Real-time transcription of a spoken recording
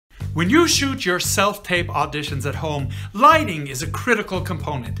When you shoot your self-tape auditions at home, lighting is a critical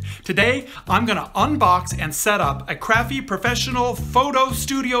component. Today, I'm gonna unbox and set up a Craphy professional photo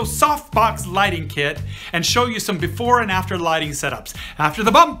studio softbox lighting kit and show you some before and after lighting setups. After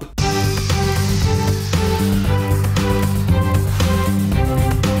the bump!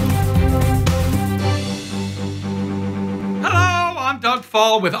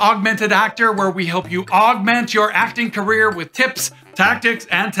 Fahl with Augmented Actor, where we help you augment your acting career with tips, tactics,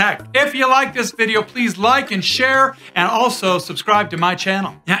 and tech. If you like this video, please like and share, and also subscribe to my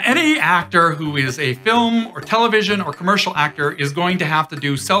channel. Now, any actor who is a film or television or commercial actor is going to have to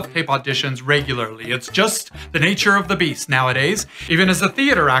do self-tape auditions regularly. It's just the nature of the beast nowadays. Even as a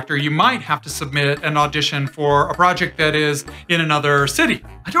theater actor, you might have to submit an audition for a project that is in another city.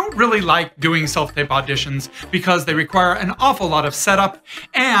 I don't really like doing self-tape auditions because they require an awful lot of setup,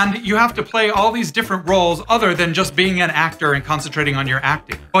 and you have to play all these different roles other than just being an actor and concentrating on your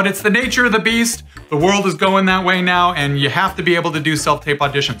acting. But it's the nature of the beast. The world is going that way now, and you have to be able to do self-tape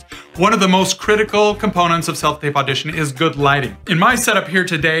auditions. One of the most critical components of self-tape audition is good lighting. In my setup here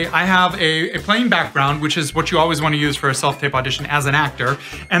today, I have a plain background, which is what you always want to use for a self-tape audition as an actor.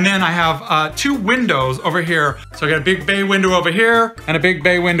 And then I have two windows over here. So I got a big bay window over here and a big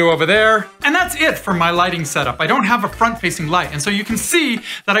bay window over there. And that's it for my lighting setup. I don't have a front-facing light. And so you can see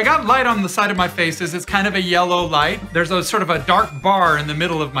that I got light on the side of my face. It's kind of a yellow light. There's a sort of a dark bar in the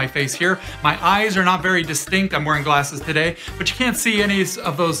middle of my face here. My eyes are not very distinct. I'm wearing glasses today, but you can't see any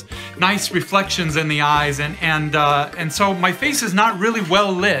of those nice reflections in the eyes. And so my face is not really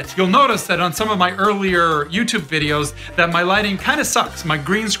well lit. You'll notice that on some of my earlier YouTube videos that my lighting kind of sucks. My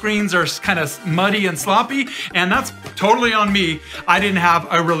green screens are kind of muddy and sloppy, and that's totally on me. I didn't have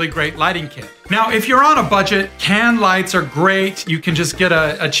a really great lighting kit. Now, if you're on a budget, can lights are great. You can just get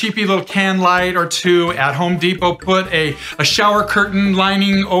a cheapy little can light or two at Home Depot, put a shower curtain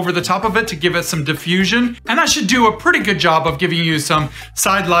lining over the top of it to give it some diffusion. And that should do a pretty good job of giving you some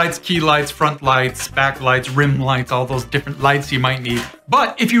side lights, key lights, front lights, back lights, rim lights, all those different lights you might need.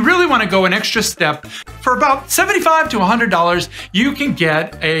 But if you really want to go an extra step, for about $75 to $100, you can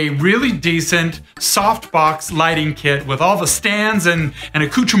get a really decent softbox lighting kit with all the stands and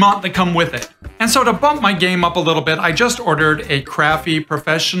accoutrement that come with it. And so to bump my game up a little bit, I just ordered a Craphy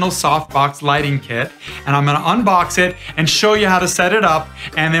professional softbox lighting kit, and I'm gonna unbox it and show you how to set it up,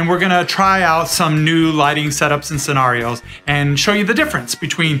 and then we're gonna try out some new lighting setups and scenarios and show you the difference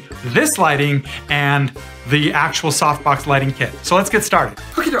between this lighting and the actual softbox lighting kit. So let's get started.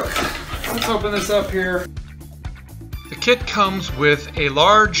 Okie doke, let's open this up here. The kit comes with a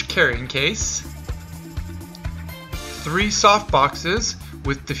large carrying case, 3 softboxes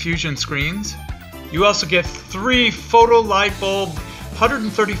with diffusion screens. You also get 3 photo light bulb,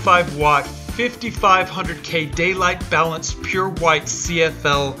 135 watt, 5500K daylight balanced pure white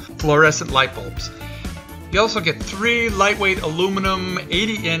CFL fluorescent light bulbs. You also get 3 lightweight aluminum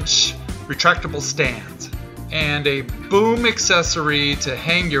 80-inch retractable stands and a boom accessory to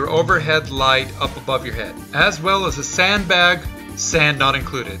hang your overhead light up above your head, as well as a sandbag, sand not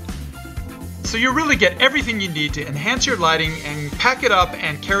included. So you really get everything you need to enhance your lighting and pack it up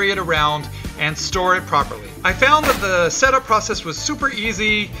and carry it around and store it properly. I found that the setup process was super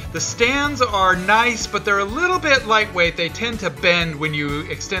easy. The stands are nice, but they're a little bit lightweight. They tend to bend when you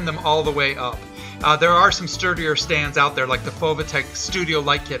extend them all the way up. There are some sturdier stands out there like the Fovatech Studio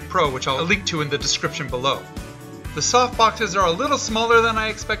Light Kit Pro, which I'll link to in the description below. The soft boxes are a little smaller than I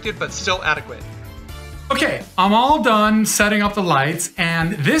expected, but still adequate. Okay, I'm all done setting up the lights,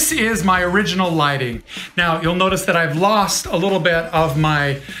 and this is my original lighting. Now, you'll notice that I've lost a little bit of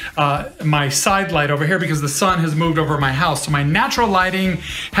my my side light over here because the sun has moved over my house. So my natural lighting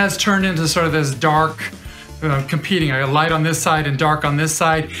has turned into sort of this dark, competing. I got light on this side and dark on this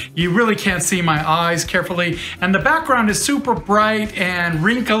side. You really can't see my eyes carefully. And the background is super bright and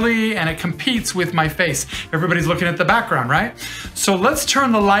wrinkly, and it competes with my face. Everybody's looking at the background, right? So let's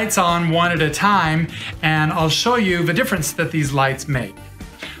turn the lights on one at a time, and I'll show you the difference that these lights make.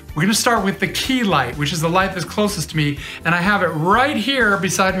 We're gonna start with the key light, which is the light that's closest to me, and I have it right here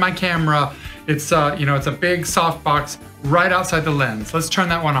beside my camera. It's you know, it's a big softbox right outside the lens. Let's turn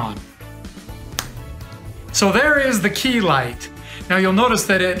that one on. So there is the key light. Now you'll notice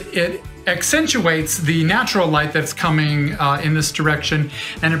that it accentuates the natural light that's coming in this direction,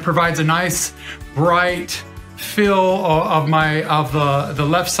 and it provides a nice bright fill of the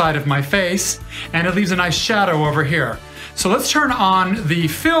left side of my face, and it leaves a nice shadow over here. So let's turn on the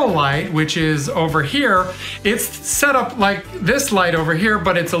fill light, which is over here. It's set up like this light over here,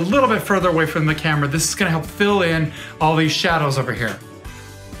 but it's a little bit further away from the camera. This is gonna help fill in all these shadows over here.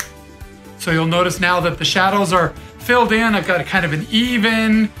 So you'll notice now that the shadows are filled in. I've got a kind of an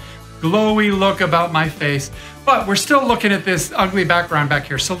even glowy look about my face, but we're still looking at this ugly background back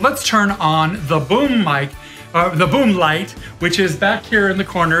here. So let's turn on the boom mic, the boom light, which is back here in the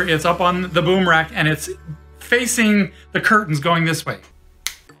corner. It's up on the boom rack and it's facing the curtains going this way.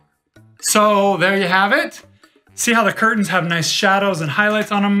 So there you have it. See how the curtains have nice shadows and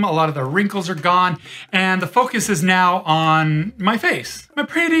highlights on them? A lot of the wrinkles are gone. And the focus is now on my face, my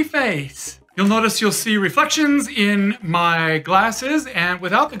pretty face. You'll notice you'll see reflections in my glasses, and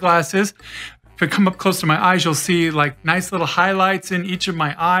without the glasses, if I come up close to my eyes, you'll see like nice little highlights in each of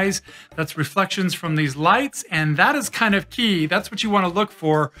my eyes. That's reflections from these lights, and that is kind of key. That's what you want to look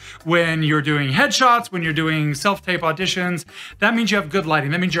for when you're doing headshots, when you're doing self-tape auditions. That means you have good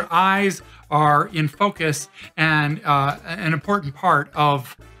lighting. That means your eyes are in focus and an important part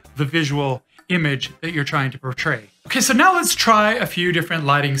of the visual image that you're trying to portray. Okay, so now let's try a few different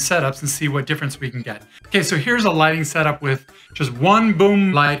lighting setups and see what difference we can get. Okay, so here's a lighting setup with just one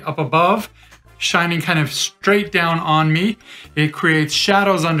boom light up above, shining kind of straight down on me. It creates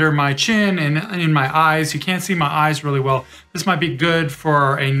shadows under my chin and in my eyes. You can't see my eyes really well. This might be good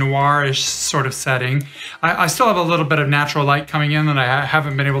for a noirish sort of setting. I still have a little bit of natural light coming in that I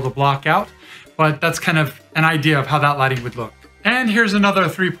haven't been able to block out, but that's kind of an idea of how that lighting would look. And here's another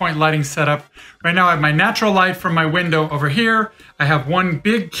 3-point lighting setup. Right now I have my natural light from my window over here. I have one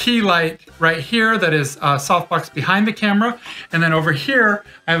big key light right here that is a softbox behind the camera. And then over here,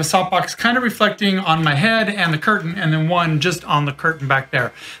 I have a softbox kind of reflecting on my head and the curtain, and then one just on the curtain back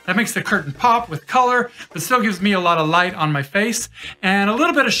there. That makes the curtain pop with color, but still gives me a lot of light on my face and a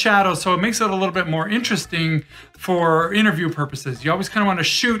little bit of shadow, so it makes it a little bit more interesting for interview purposes. You always kind of want to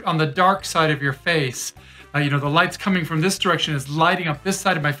shoot on the dark side of your face. You know, the light's coming from this direction is lighting up this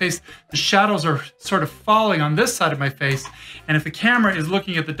side of my face. The shadows are sort of falling on this side of my face. And if the camera is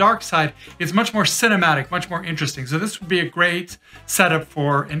looking at the dark side, it's much more cinematic, much more interesting. So this would be a great setup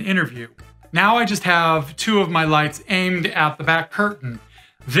for an interview. Now I just have two of my lights aimed at the back curtain.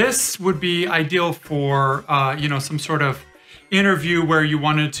 This would be ideal for, you know, some sort of interview where you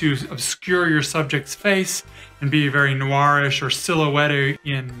wanted to obscure your subject's face and be very noirish or silhouette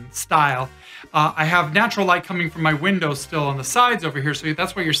in style. I have natural light coming from my window still on the sides over here, so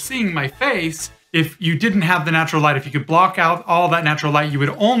that's why you're seeing my face. If you didn't have the natural light, if you could block out all that natural light, you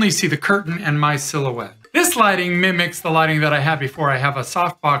would only see the curtain and my silhouette. This lighting mimics the lighting that I had before. I have a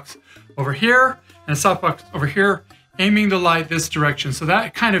softbox over here and a softbox over here aiming the light this direction. So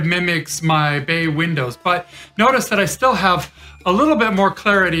that kind of mimics my bay windows. But notice that I still have a little bit more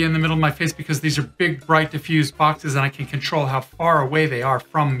clarity in the middle of my face because these are big, bright, diffused boxes and I can control how far away they are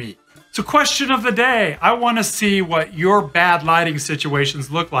from me. So question of the day, I want to see what your bad lighting situations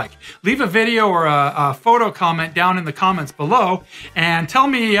look like. Leave a video or a photo comment down in the comments below and tell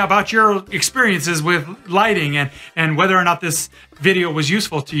me about your experiences with lighting and whether or not this video was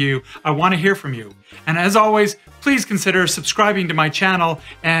useful to you. I want to hear from you. And as always, please consider subscribing to my channel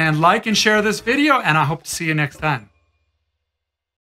and like and share this video, and I hope to see you next time.